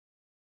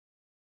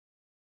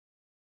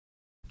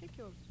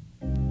delicioso.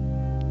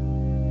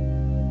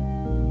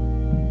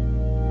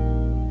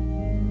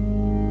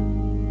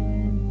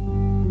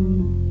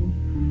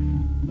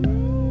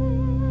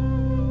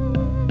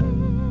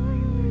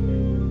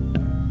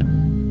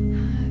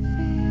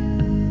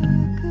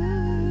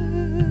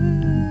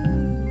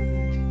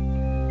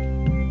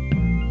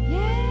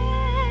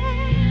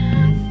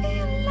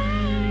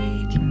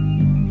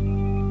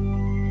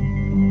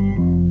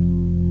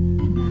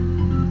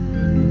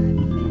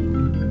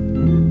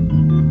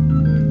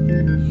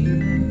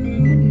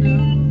 You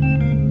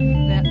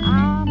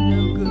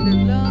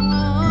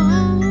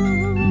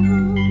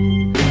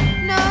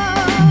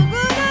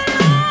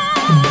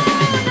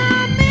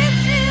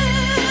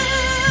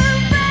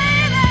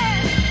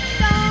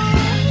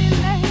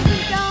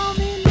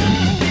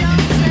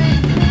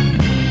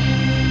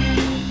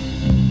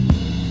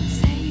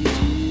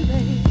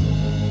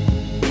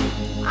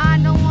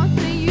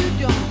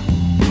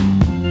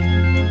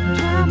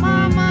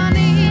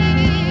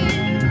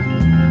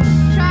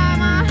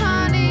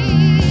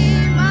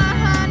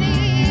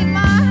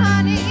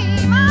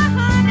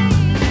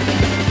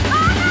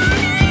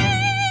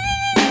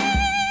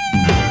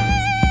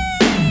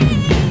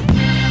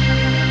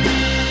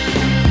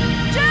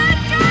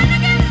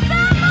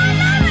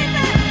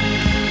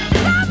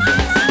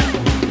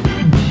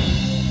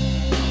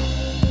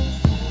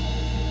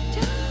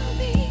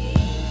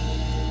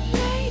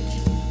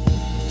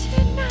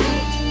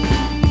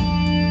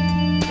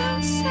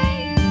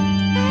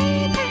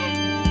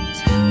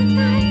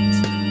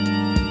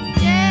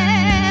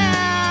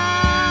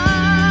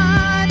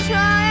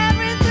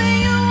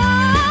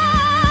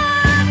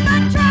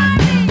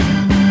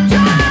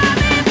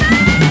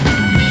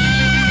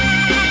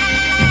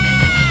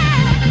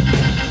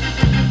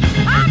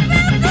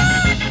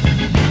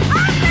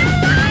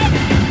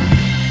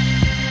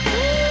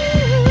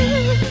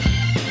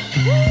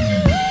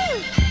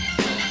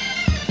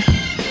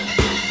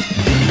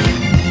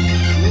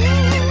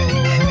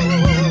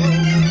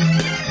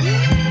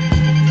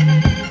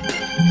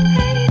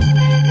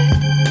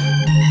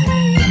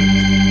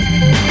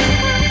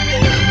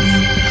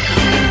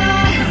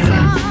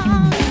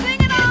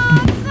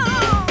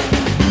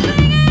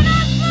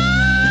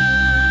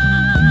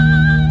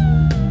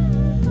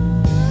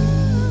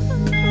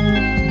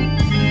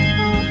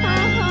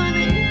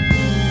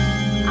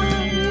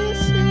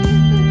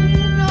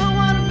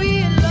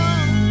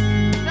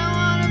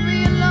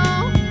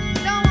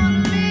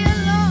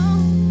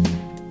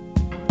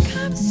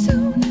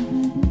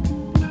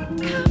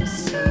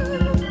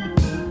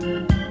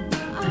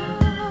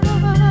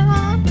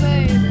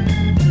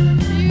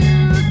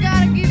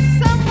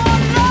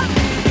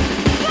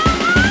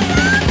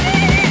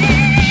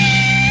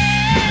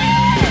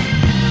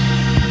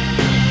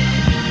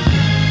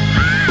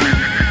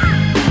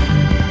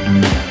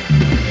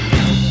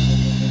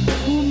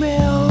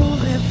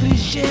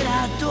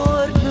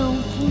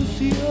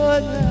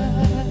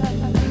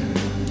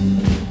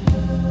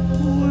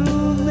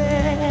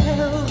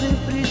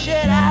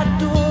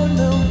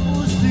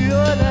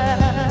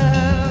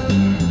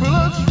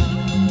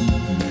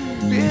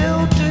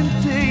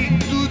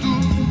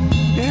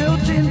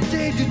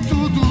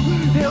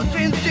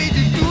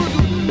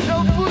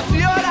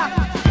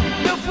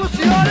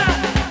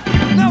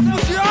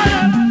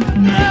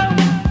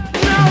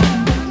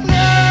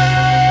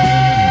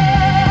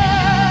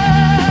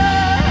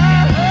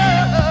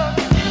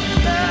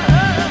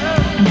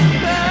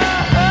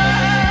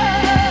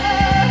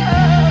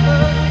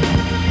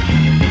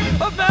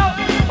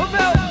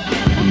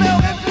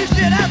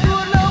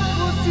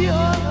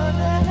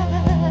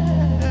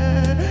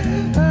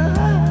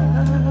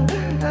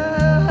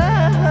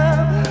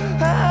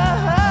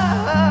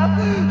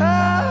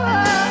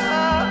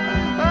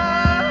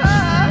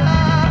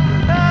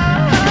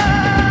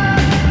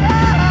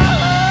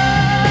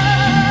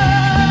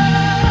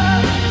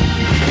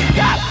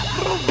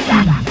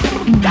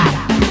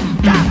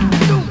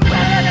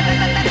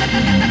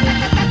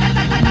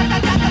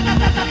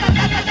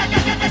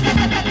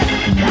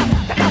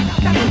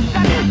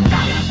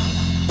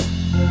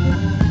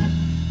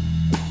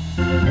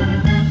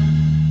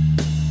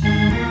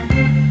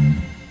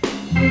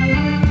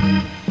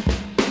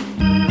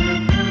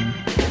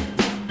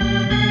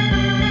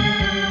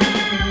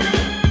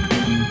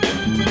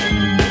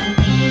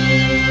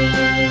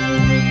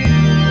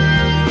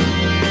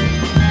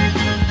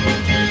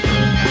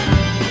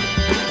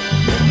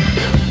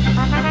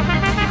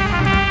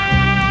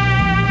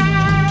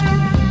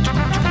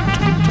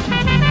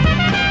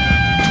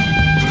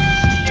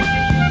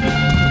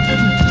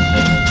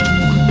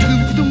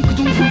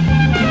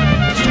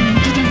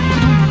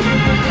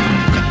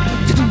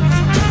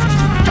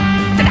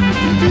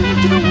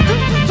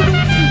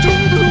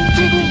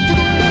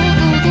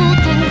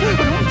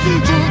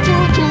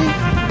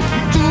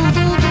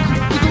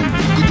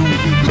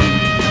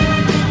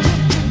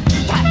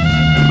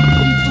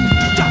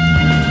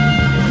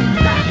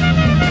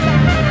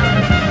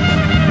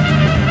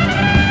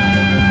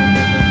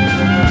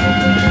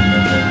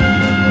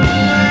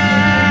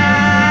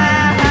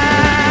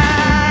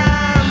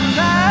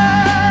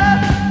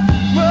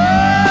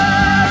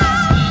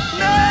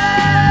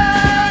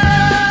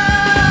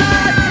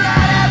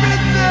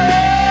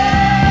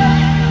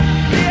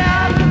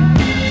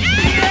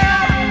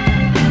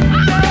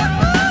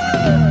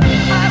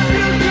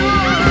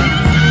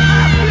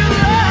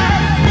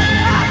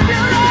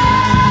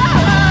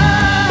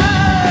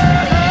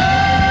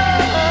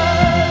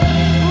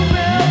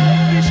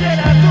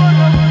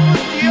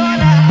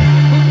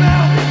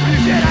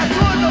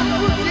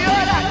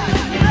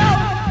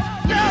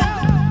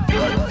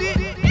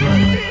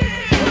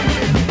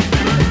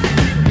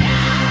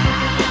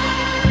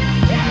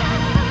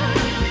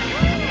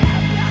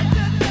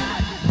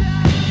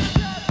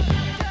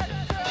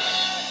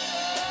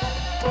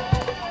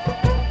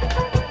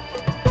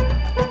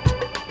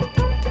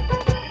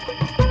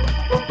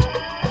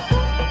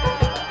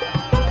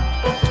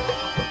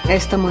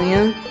Esta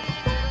manhã,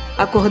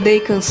 acordei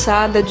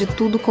cansada de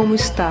tudo como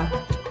está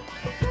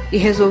e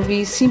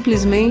resolvi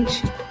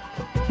simplesmente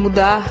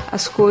mudar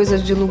as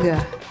coisas de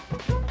lugar.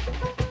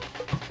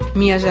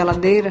 Minha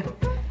geladeira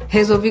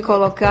resolvi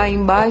colocar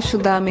embaixo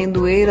da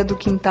amendoeira do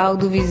quintal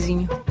do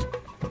vizinho,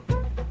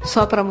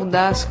 só para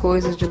mudar as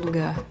coisas de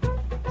lugar.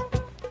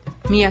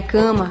 Minha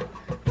cama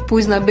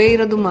pus na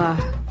beira do mar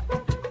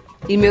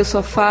e meu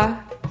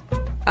sofá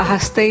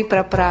arrastei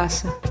para a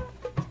praça,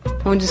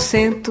 onde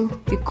sento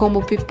e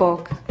como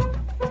pipoca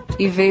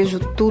e vejo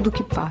tudo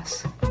que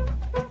passa.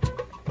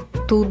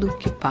 Tudo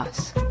que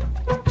passa.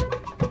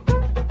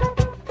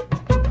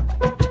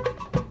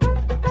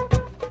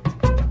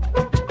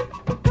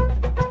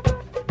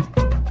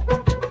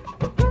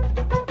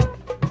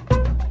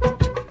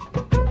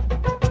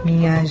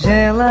 Minha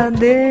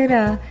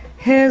geladeira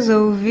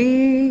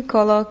resolvi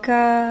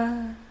colocar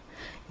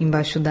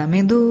embaixo da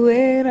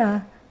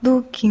amendoeira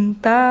do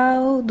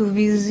quintal do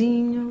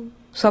vizinho,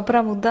 só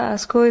pra mudar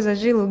as coisas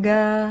de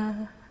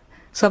lugar,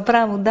 só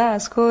pra mudar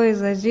as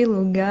coisas de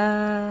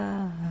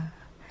lugar.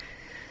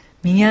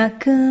 Minha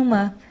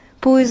cama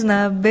pus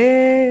na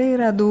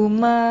beira do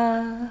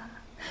mar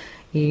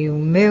e o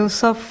meu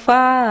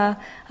sofá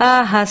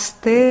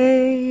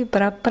arrastei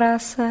pra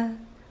praça,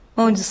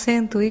 onde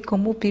sento e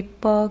como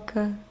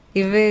pipoca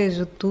e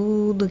vejo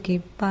tudo que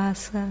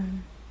passa,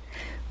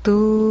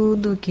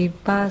 tudo que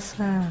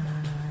passa.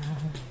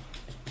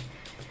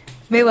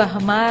 Meu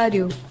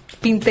armário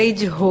pintei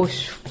de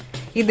roxo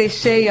e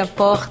deixei a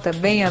porta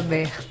bem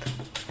aberta.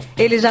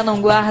 Ele já não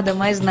guarda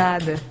mais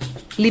nada,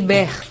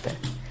 liberta,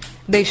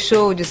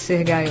 deixou de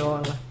ser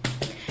gaiola.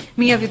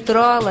 Minha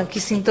vitrola,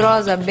 que se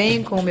entrosa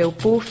bem com o meu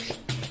puff,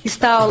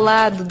 está ao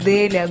lado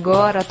dele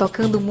agora,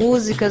 tocando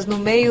músicas no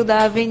meio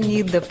da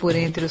avenida por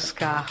entre os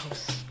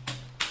carros.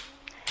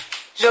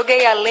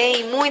 Joguei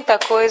além muita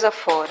coisa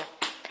fora.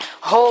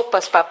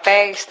 Roupas,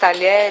 papéis,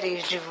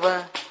 talheres,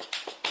 divã.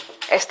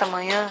 Esta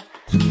manhã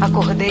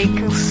acordei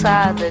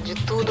cansada de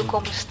tudo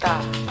como está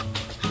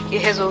e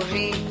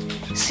resolvi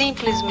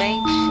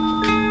simplesmente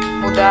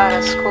mudar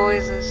as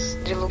coisas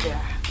de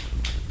lugar.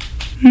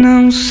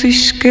 Não se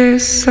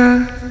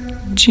esqueça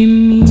de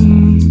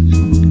mim,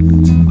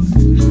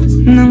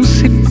 não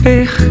se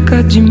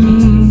perca de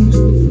mim,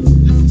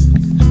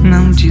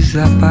 não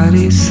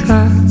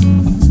desapareça.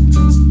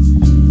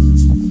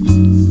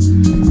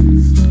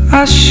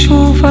 A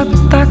chuva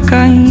tá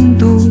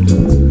caindo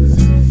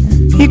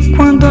e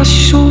quando a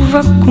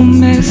chuva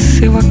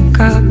começa eu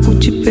acabo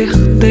de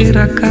perder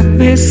a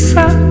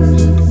cabeça.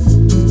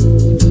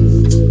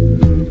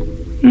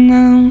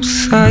 Não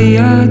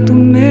saia do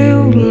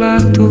meu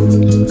lado,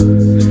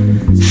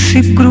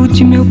 se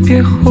grude meu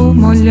pierrot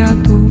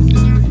molhado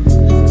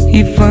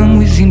e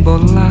vamos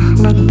embolar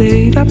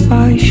ladeira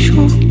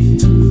abaixo.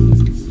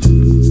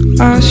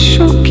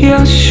 Acho que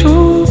a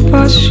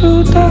chuva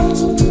ajuda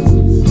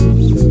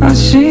a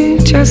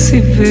gente a se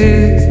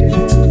ver.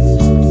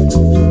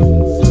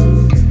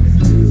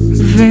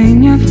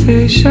 Venha,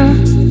 veja,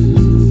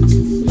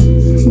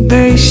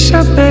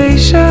 deixa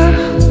beijar,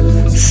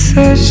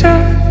 seja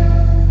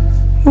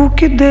o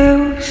que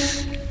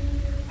Deus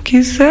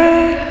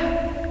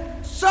quiser.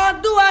 Só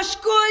duas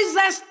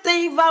coisas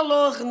têm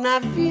valor na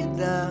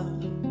vida: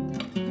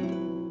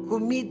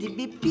 comida e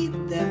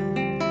bebida.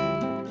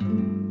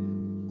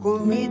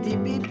 Comida e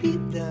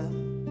bebida.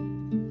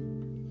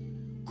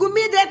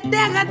 Comida é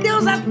terra,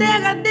 Deus a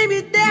terra,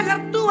 dê-me terra,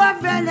 tua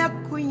velha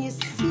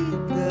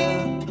conhecida,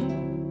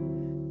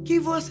 que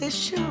você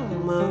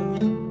chama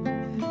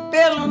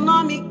pelo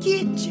nome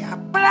que te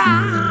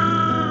apraz.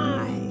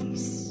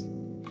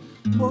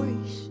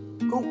 Pois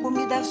com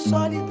comida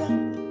sólida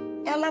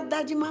ela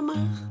dá de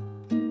mamar,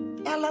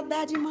 ela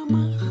dá de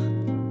mamar,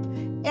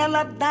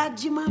 ela dá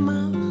de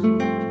mamar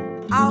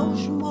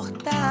aos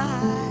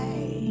mortais.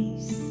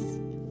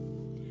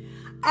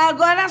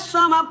 Agora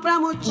soma pra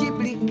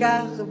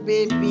multiplicar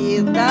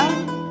bebida,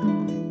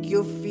 que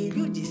o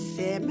filho de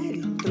Sema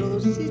ele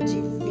trouxe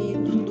de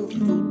vinho do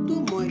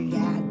fruto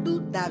molhado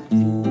da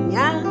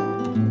vinha,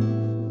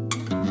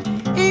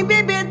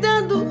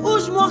 embebedando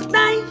os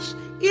mortais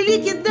e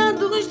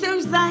liquidando os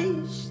seus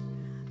ais,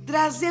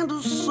 trazendo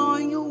o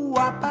sonho, o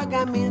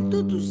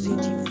apagamento dos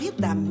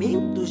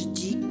endividamentos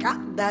de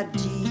cada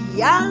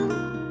dia.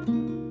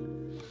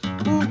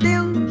 Um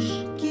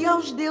Deus que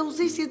aos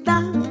deuses se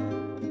dá,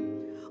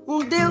 um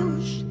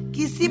Deus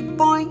que se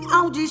põe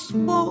ao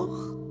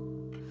dispor.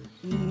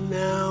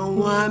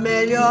 Não há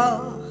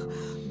melhor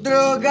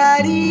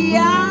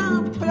drogaria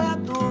pra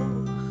dor.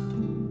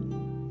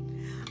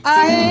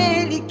 A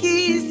ele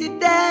que se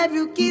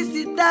deve o que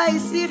se dá e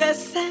se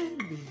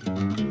recebe,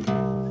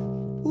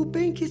 o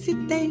bem que se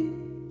tem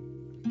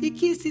e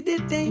que se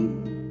detém.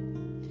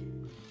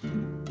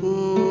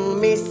 Um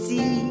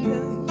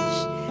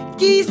Messias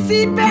que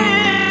se bebe.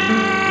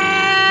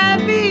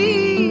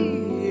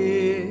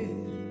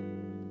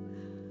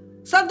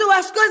 Só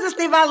duas coisas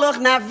têm valor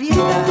na vida: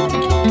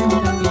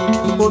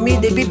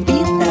 comida e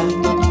bebida.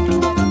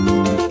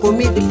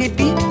 Comida e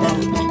bebida.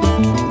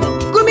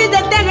 Comida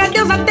é terra,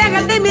 Deus a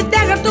terra, dê-me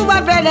terra,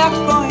 tua velha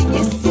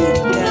conhecida,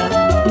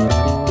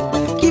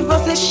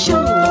 você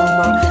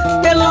chama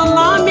pelo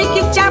nome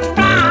que te apraz.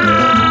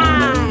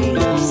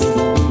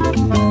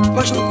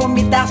 Pois com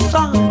comida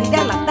sólida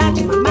ela dá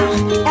de mamar,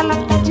 ela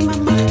dá de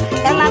mamar,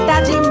 ela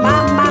dá de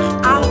mamar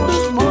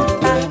aos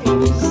mortais.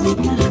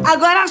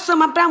 Agora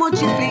soma pra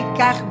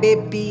multiplicar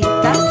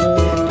bebida,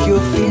 que o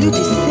filho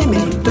de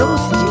sêmen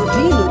trouxe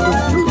divino do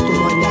fruto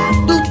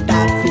molhado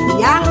da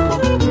vinha,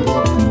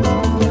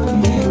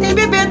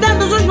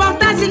 embebedando os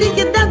mortais e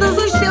liquidando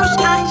os seus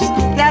ais,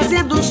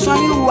 trazendo um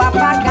sonho, o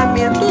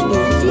apagamento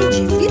dos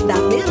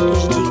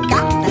endividamentos de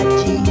cada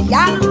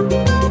dia.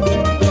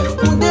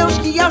 Um Deus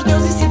que aos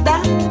deuses se dá,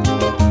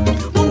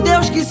 um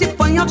Deus que se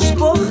põe ao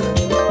dispor.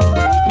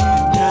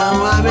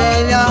 Não há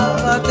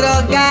melhor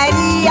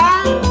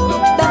drogaria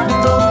da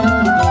dor.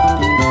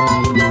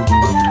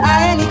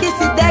 A ele que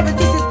se deve, o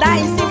que se dá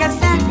e se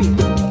recebe,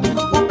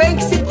 o bem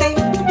que se tem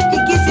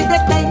e que se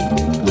detém,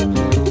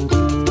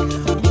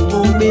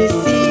 o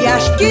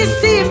Messias que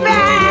se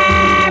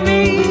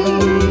bebe.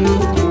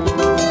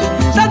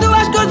 Só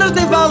duas coisas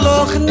têm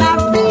valor na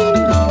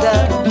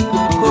vida: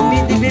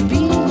 comida e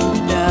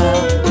bebida,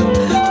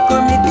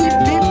 comida e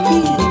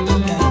bebida.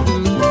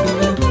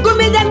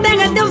 Comida é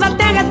terra, Deus a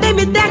terra,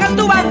 tem-me terra,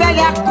 tua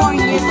velha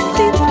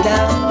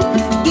conhecida,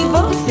 que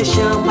você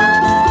chama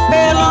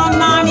pelo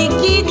nome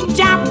que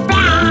te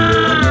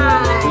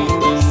apraz.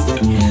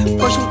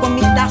 Pois com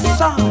comida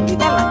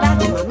sólida ela dá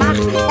de mamar,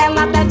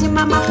 ela dá de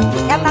mamar,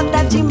 ela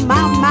dá de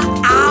mamar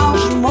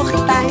aos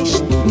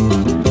mortais.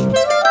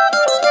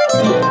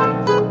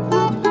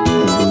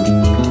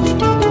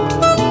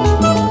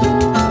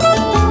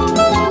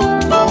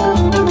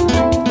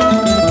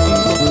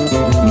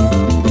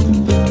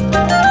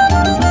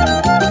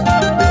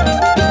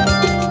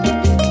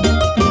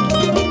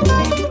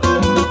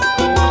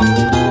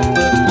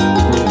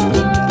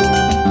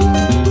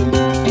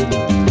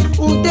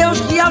 Um Deus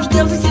que aos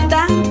deuses se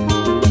dá,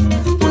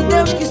 um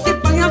Deus que se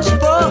põe ao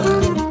dispor.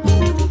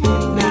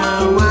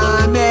 Não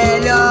há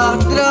melhor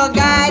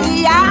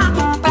drogaria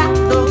pra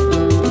dor.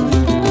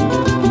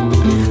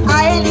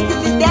 A ele que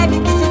se deve,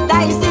 que se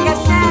dá e se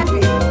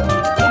recebe,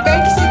 o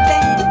bem que se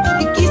tem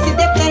e que se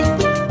detém,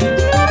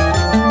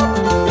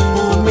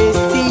 o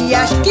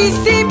Messias que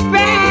se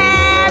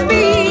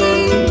bebe.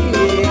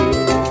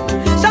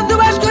 Só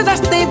duas coisas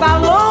têm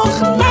valor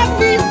na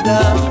vida: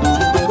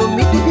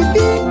 comida e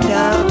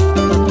bebida,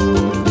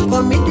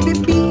 comida e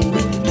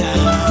bebida.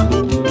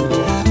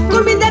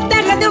 Comida é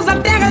terra, Deus a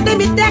terra,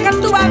 tem-me terra,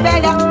 tua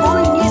velha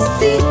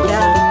conhecida,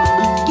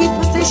 que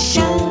você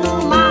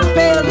chama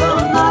pelo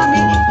nome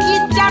que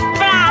te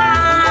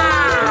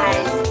apraz.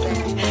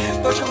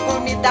 Pois com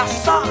comida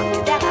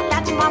sólida ela dá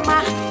de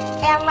mamar,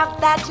 ela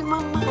dá de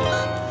mamar,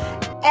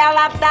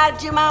 ela dá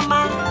de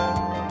mamar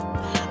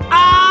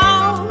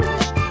aos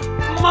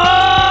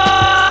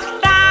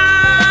mortais.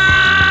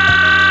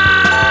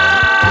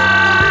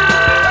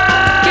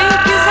 Quem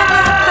quiser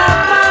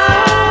Vatapá,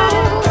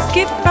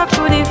 que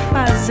procure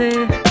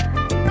fazer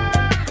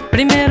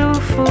primeiro o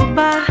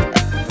fubá,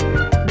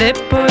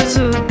 depois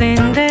o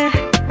dendê.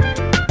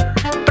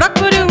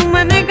 Procure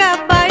uma nega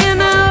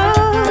baiana,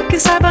 oh, que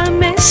saiba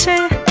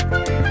mexer,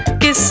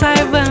 que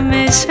saiba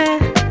mexer,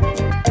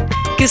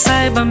 que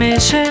saiba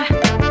mexer.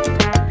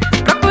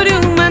 Procure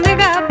uma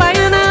nega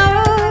baiana,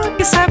 oh,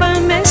 que saiba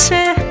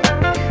mexer,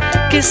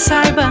 que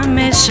saiba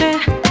mexer,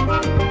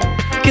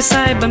 que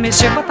saiba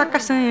mexer. Bota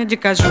castanha de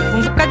caju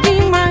um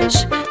bocadinho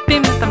mais,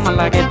 pimenta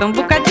malagueta um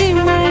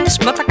bocadinho mais.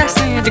 Bota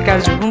castanha de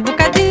caju um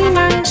bocadinho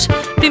mais,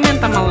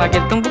 pimenta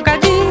malagueta um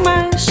bocadinho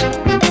mais.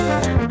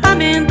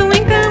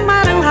 Amendoim,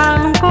 camarão,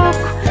 rala um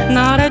coco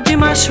na hora de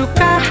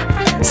machucar.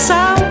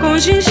 Sal com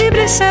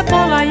gengibre,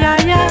 cebola,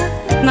 iaia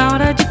na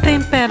hora de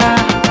temperar.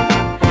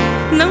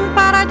 Não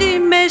para de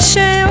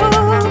mexer,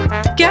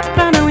 oh, que é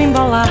pra não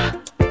embolar.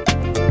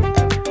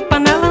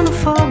 Panela no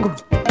fogo,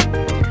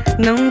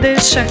 não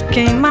deixa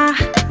queimar.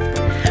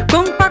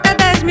 Com coca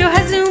 10 mil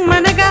reais e uma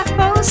nega,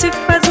 oh, se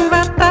faz um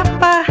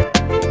vatapá,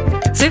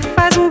 se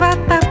faz um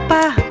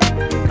vatapá,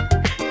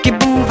 que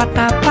bom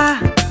vatapá.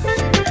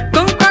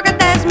 Com coca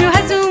 10 mil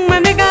reais e uma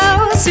nega,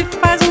 oh, se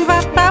faz um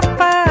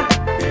vatapá,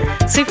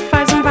 se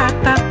faz um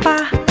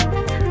vatapá,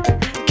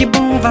 que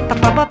bom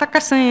vatapá. Bota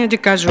castanha de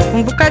caju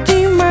um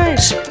bocadinho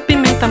mais,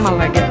 pimenta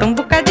malagueta um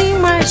bocadinho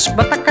mais.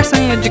 Bota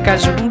castanha de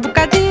caju um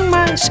bocadinho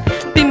mais,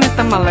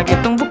 pimenta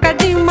malagueta um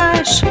bocadinho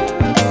mais.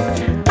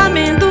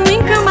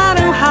 Amendoim,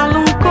 camarão, rala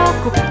um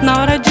coco na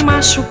hora de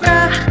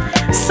machucar.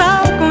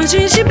 Sal com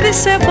gengibre,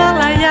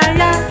 cebola,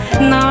 iaia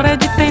na hora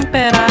de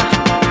temperar.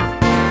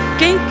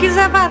 Quem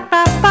quiser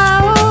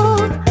vatapá,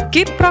 oh,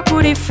 que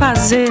procure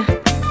fazer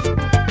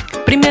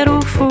primeiro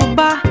o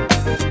fubá,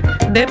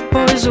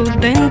 depois o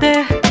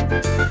dendê.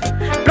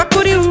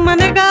 Procure uma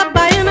nega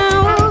baiana,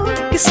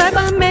 oh, que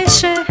saiba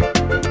mexer,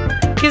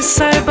 que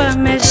saiba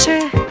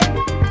mexer,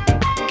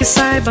 que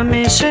saiba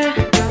mexer.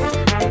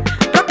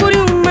 Procure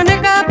uma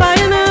nega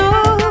baiana,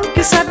 oh,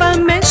 que saiba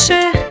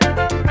mexer,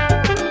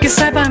 que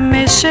saiba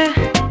mexer,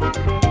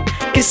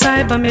 que que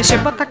saiba mexer,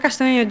 bota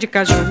castanha de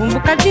caju um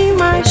bocadinho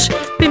mais,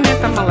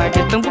 pimenta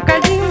malagueta um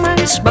bocadinho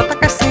mais, bota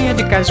castanha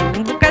de caju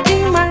um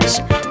bocadinho mais,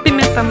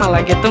 pimenta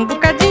malagueta um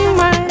bocadinho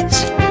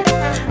mais,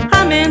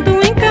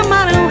 amendoim,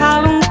 camarão,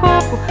 rala um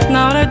coco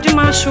na hora de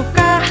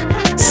machucar,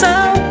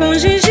 sal com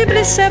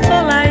gengibre,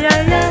 cebola,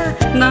 iaia,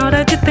 na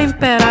hora de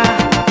temperar.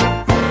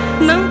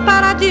 Não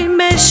para de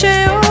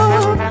mexer,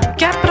 oh,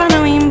 que é pra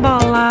não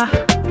embolar.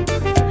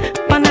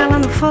 Panela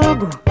no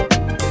fogo,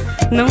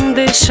 não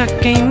deixa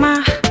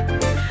queimar.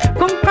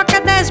 Com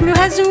qualquer 10 mil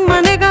reais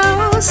uma nega,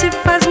 oh, se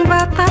faz um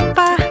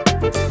vatapá,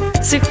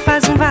 se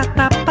faz um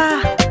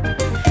vatapá,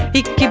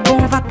 e que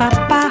bom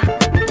vatapá.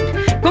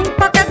 Com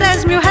qualquer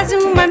 10 mil reais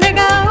uma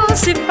nega, oh,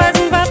 se faz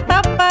um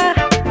vatapá,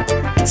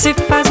 se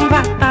faz um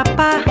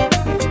vatapá,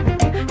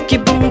 que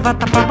bom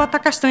vatapá. Bota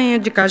castanha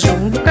de caju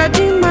um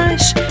bocadinho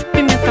mais,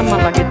 pimenta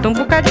malagueta um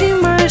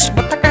bocadinho mais,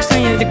 bota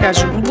castanha de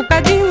caju um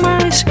bocadinho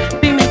mais,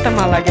 pimenta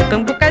malagueta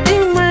um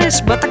bocadinho mais,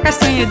 bota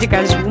castanha de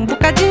caju um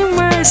bocadinho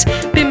mais,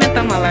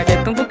 pimenta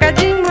malagueta um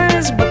bocadinho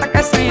mais, bota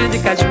castanha de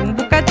caju um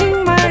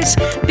bocadinho mais,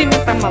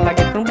 pimenta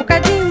malagueta um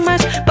bocadinho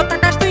mais, bota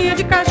castanha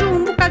de caju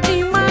um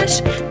bocadinho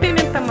mais,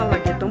 pimenta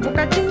malagueta um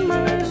bocadinho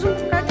mais, um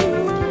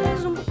bocadinho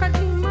mais, um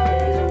bocadinho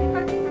mais, um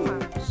bocadinho mais, um bocadinho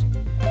mais.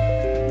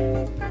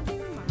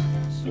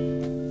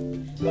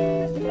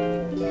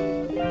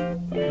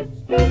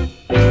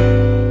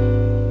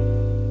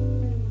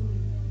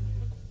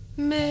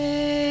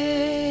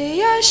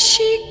 Meia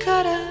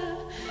xícara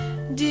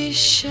de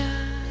chá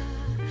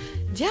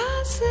de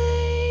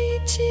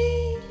azeite,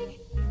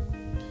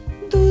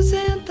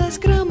 200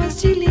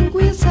 gramas de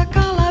linguiça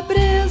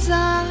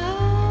calabresa,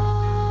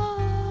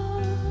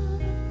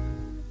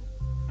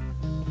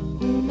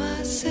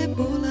 uma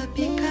cebola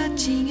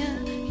picadinha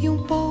e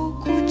um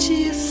pouco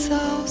de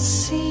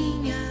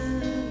salsinha,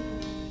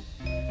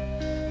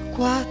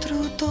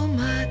 4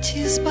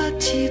 tomates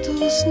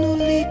batidos no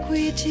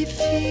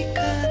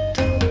liquidificador,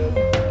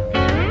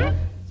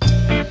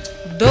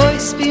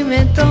 2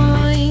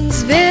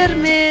 pimentões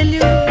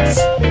vermelhos,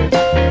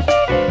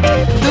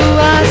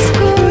 2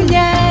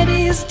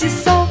 colheres de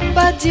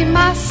sopa de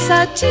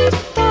massa de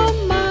tomate,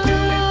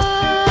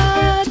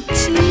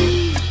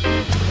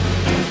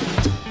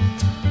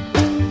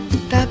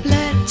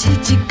 tablete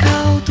de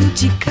caldo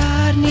de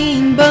carne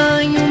em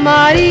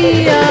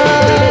banho-maria,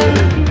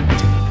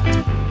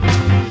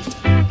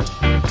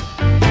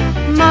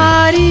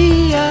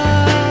 Maria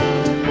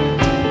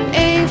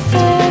em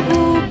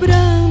fogo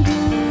brando,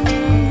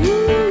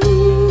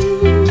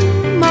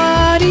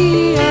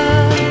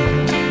 Maria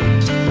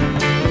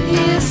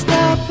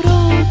está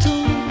pronto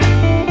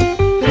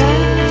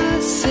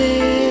pra servir.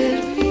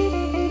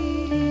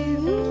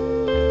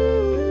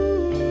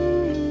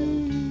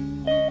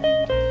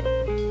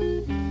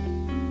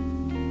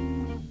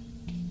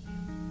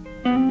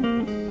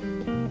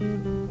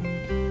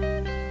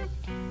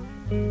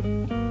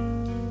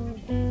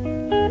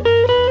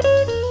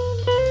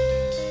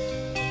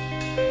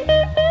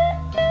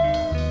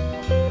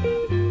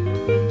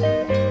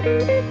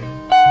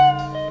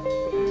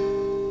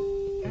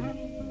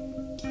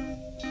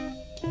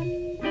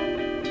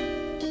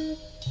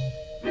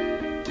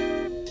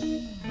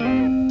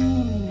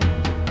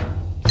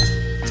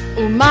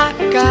 O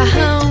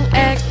macarrão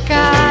é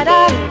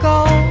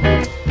caracol,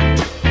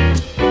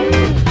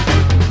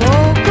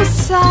 pouco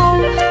sal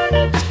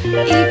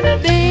e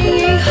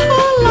bem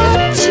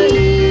enroladinho,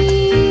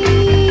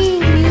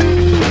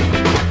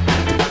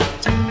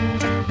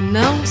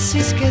 não se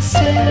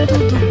esquecendo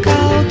do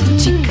caldo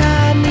de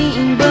carne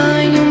em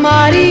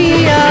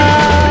banho-maria,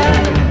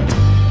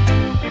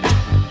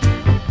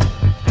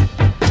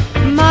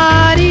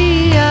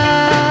 Maria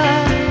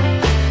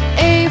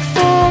em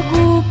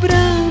fogo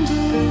brando,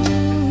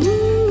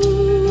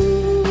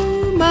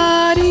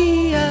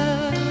 Maria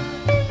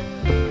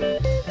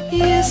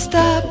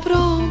está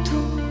pronto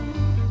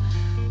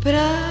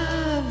pra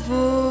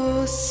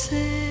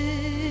você.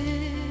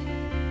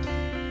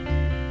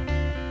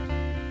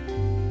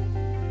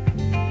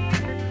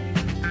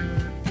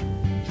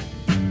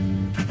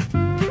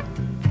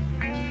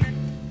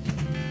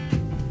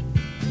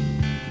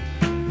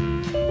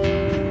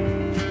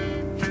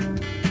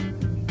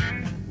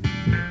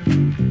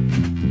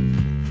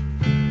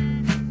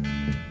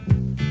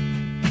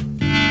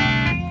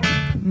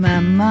 My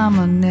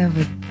mama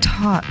never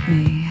taught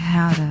me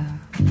how to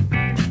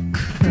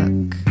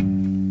cook.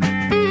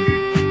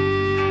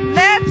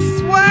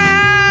 That's why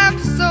I'm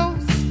so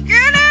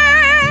skinny.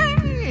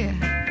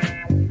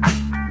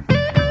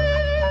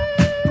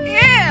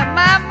 Yeah,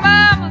 my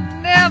mama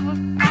never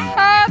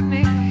taught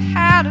me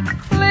how to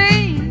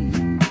clean.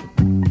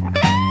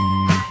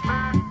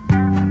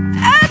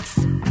 That's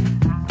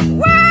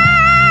why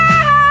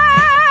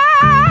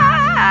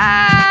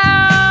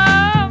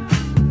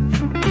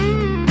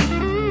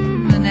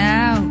I'm an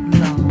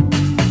outlaw.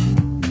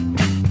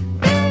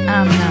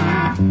 I'm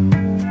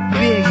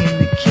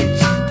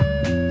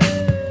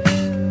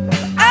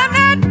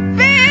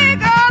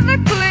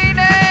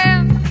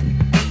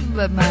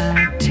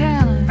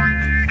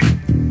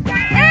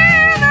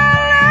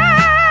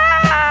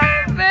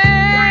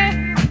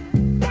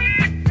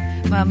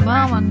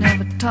mama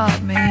never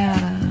taught me how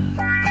to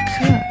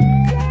cook,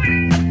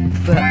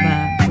 but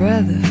my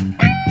brother,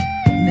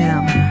 now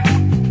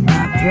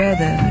my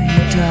brother,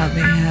 he taught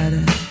me how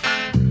to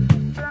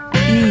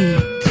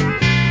eat.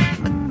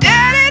 My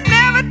daddy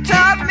never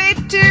taught me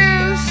to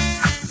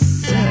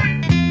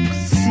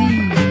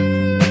succeed.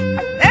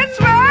 That's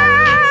why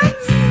I'm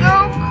so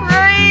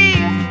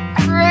crazy.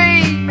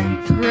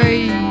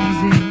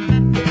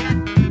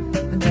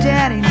 My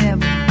daddy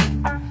never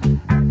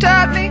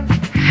taught me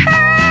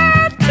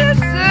how to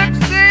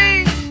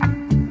succeed.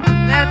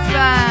 That's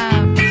why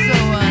I'm so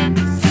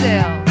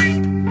unself-sufficient.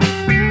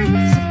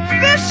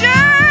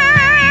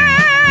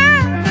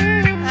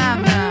 I'm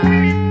not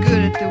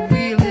good at the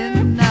wheeling,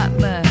 not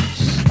much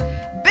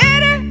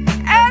better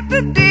at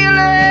the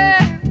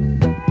dealing,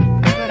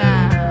 but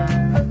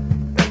I'm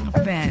a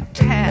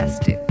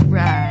fantastic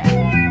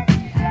ride.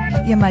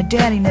 Yeah, my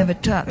daddy never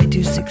taught me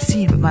to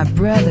succeed, but my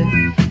brother,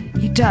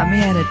 he taught me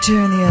how to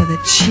turn the other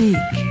cheek.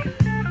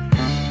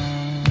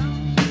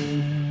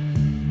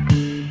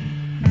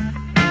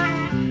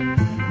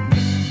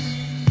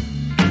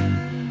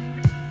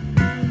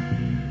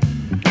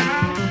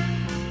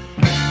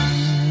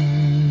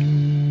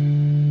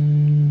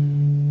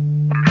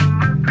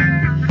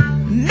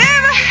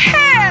 Never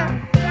had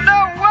no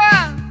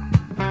one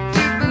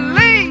to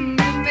believe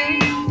in me,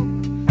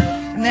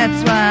 and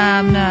that's why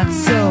I'm not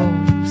so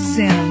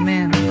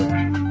sentimental.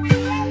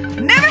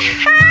 Never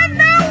had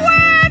no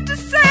one to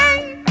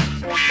say,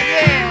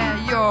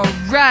 yeah, you're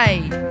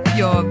right,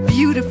 you're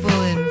beautiful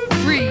and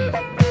free.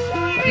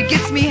 It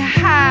gets me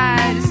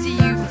high to see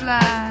you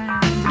fly,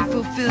 to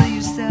fulfill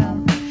yourself.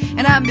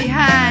 And I'm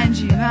behind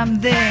you, I'm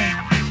there,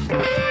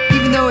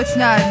 even though it's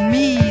not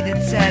me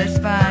that's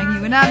satisfying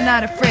you. And I'm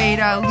not afraid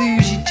I'll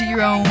lose you to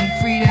your own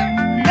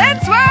freedom.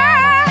 That's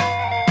why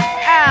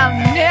I'll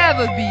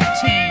never be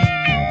tamed.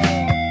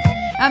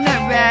 I'm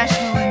not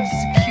rational and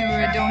secure,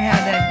 I don't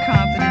have that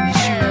confident and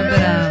sure,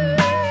 but I'm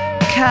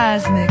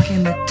cosmic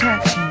in the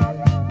touching.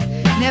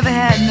 Never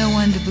had no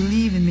one to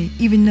believe in me,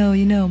 even though,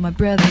 you know, my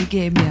brother, he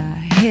gave me a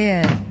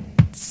head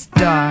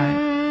start.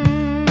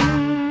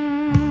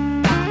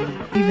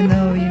 Even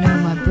though, you know,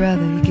 my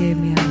brother, he gave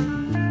me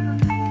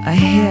a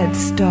head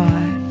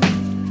start.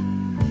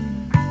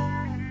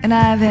 And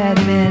I've had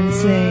men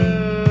say,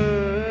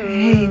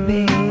 hey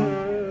baby,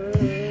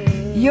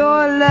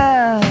 your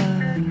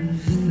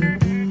love's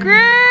the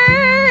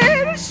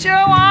greatest show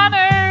on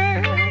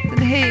earth. And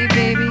hey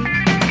baby,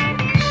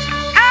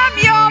 I'm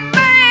your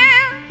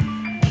man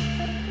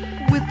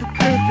with the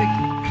perfect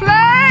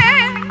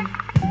plan.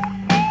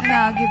 And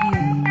I'll give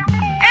you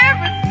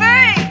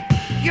everything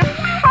your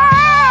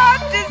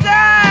heart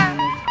desires.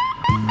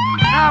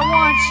 I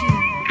want you,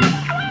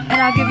 and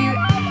I'll give you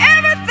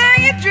everything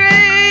you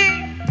dream,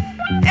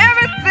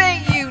 everything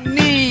you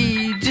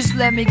need. Just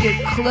let me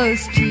get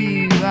close to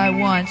you, I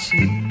want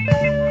you.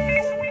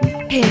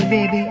 Hey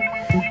baby,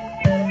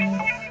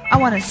 I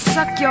wanna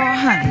suck your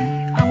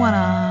honey, I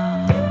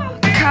wanna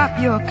cop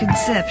your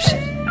conception,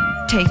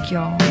 take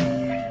your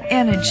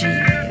energy,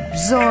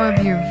 absorb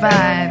your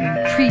vibe,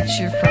 and preach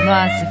your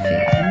philosophy.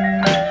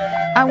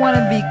 I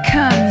wanna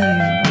become you,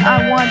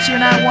 I want you,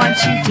 and I want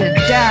you to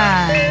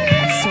die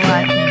so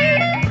I can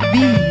be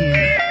you.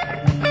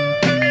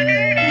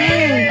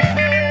 Hey,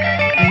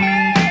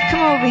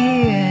 come over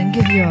here and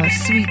give your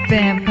sweet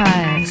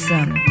vampire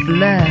some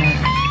blood.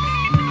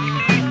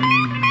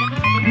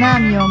 And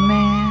I'm your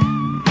man.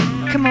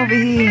 Come over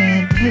here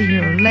and pay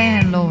your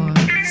landlord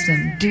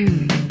some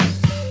dues.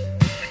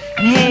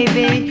 And hey,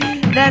 babe,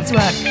 that's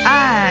what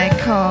I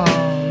call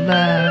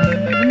love.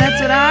 And that's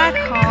what I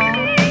call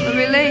a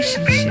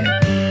relationship.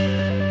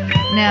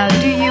 Now,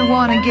 do you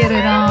want to get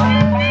it on?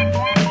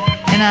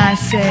 And I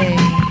say,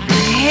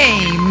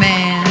 hey,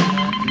 man,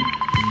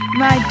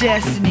 my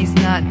destiny's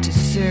not to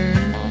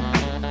serve.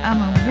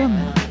 I'm a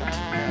woman.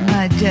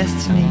 My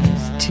destiny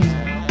is to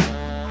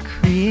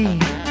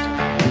create.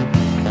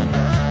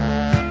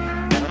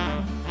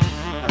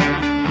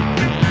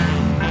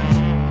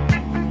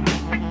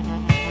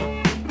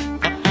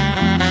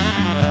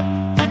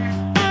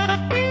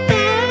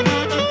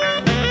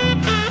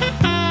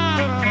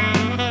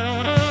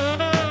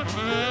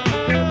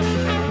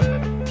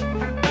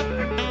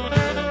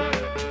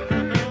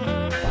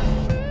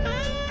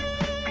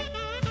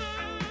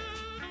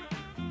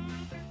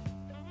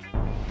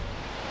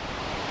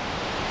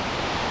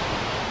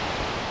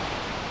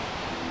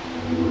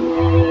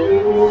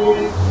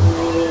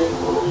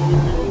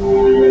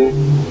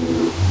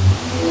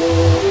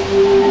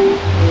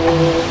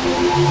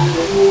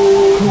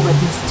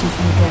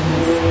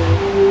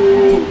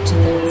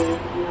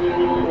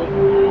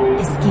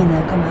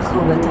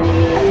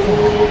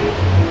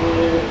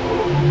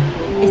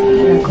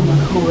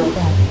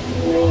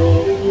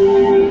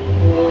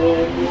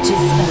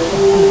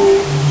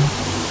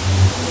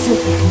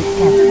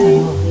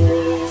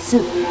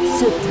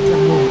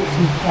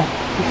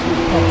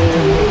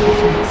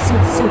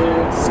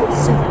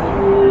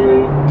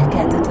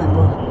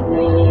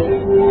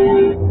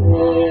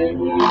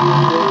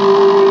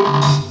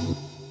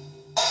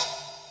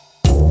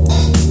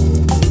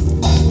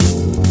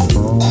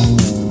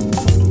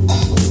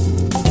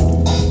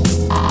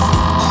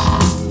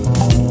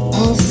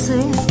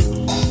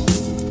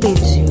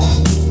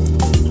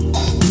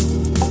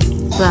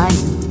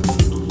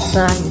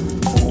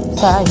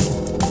 sai.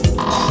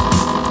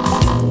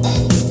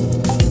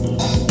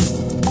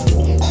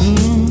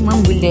 Uma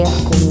mulher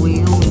como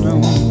eu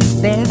não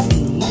deve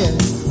ir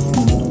assim.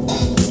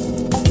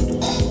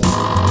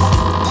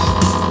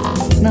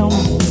 Não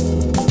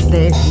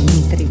deve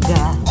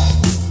entregar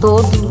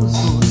todos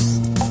os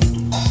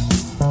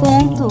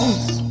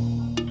pontos.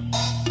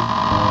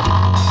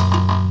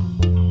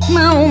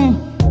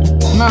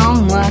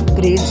 Não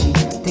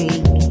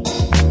acreditei.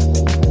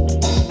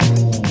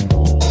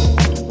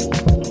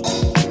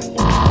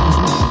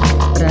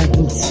 Pra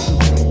isso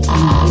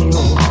eu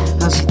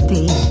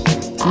agitei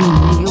o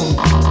meu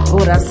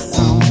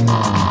coração.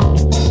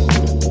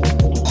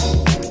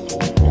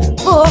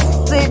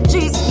 Você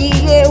diz que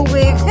eu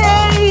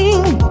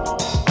errei,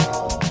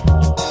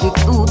 que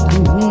tudo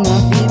em minha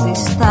vida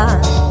está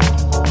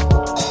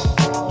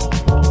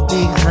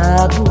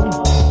errado.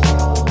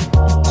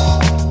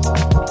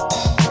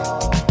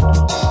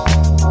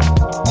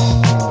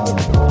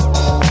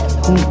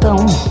 Então,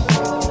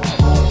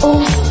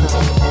 ouça.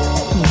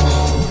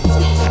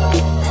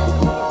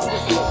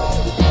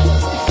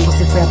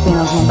 Você foi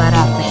apenas uma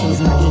barata que eu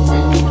esmaguei no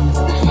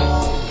mundo.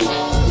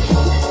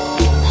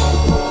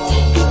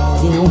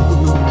 Eu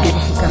não quero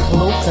ficar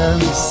louca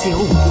no seu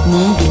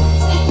mundo,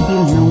 e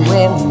não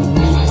é o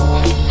meu.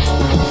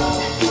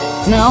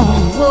 Não,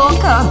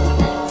 louca.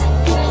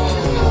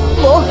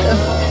 Louca.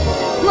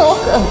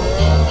 Louca.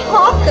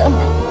 Louca.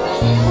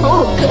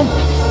 Louca.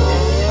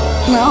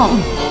 Não.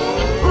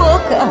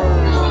 Louca,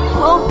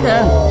 louca,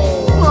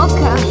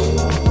 louca,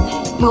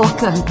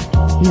 louca,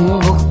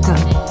 louca,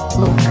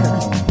 louca.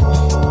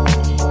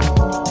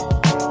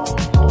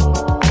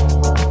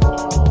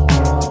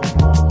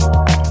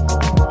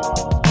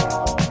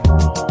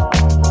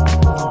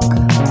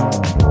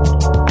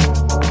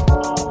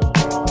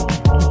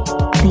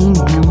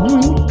 Tenha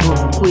muito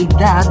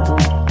cuidado,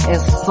 é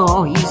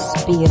só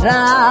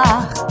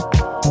esperar.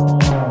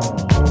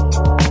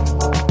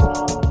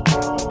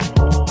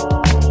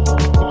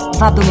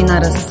 Vá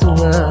dominar a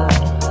sua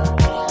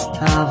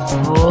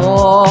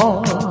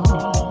avó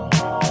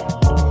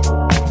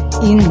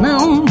e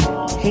não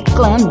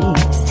reclame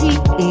se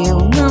eu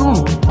não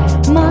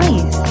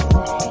mais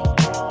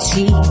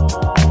te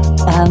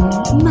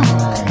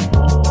amar.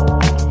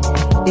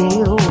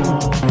 Eu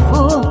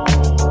vou,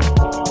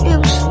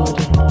 eu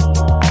juro,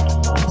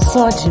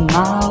 só de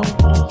mal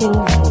eu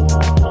vou.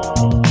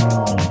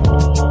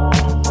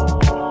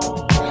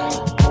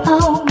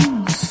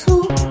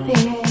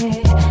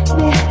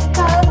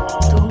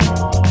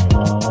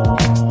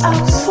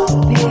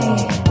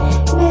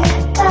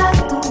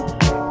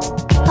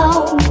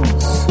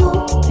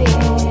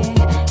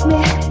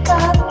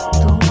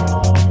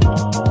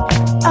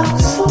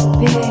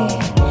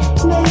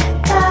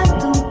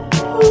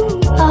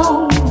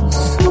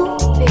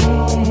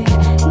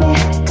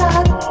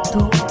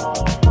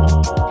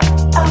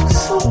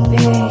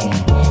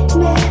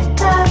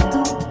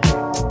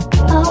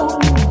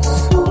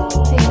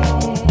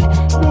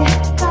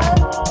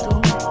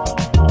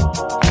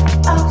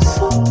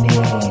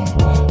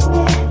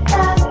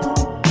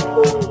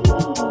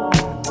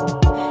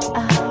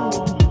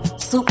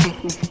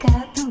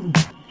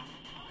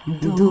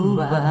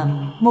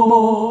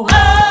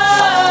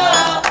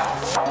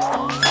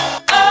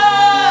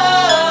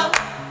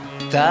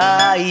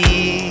 Tá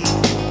aí,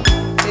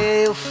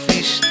 eu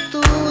fiz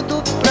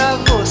tudo pra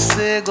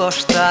você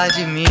gostar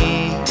de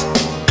mim.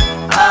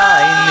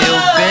 Ai, meu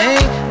bem,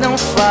 não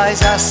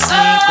faz assim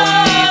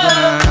comigo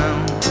não.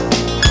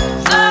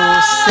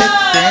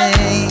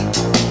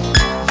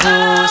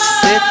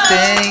 Você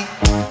tem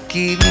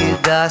que me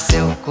dar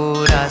seu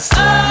coração.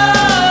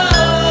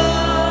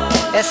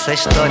 Essa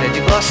história de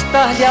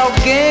gostar de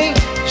alguém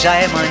já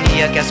é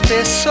mania que as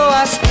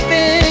pessoas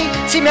têm.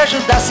 Se me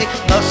ajudasse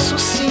Nosso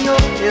Senhor,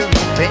 eu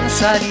não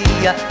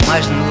pensaria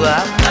mais no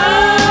amor.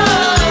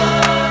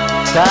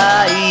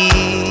 Tá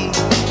aí,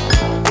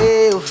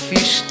 eu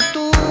fiz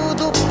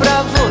tudo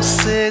pra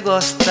você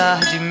gostar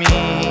de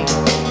mim.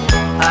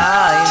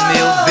 Ai,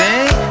 meu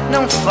bem,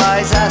 não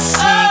faz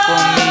assim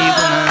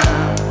comigo não.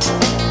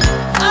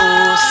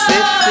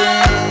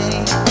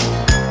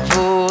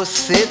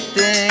 Você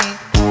tem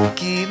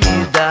que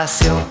me dar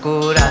seu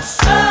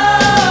coração.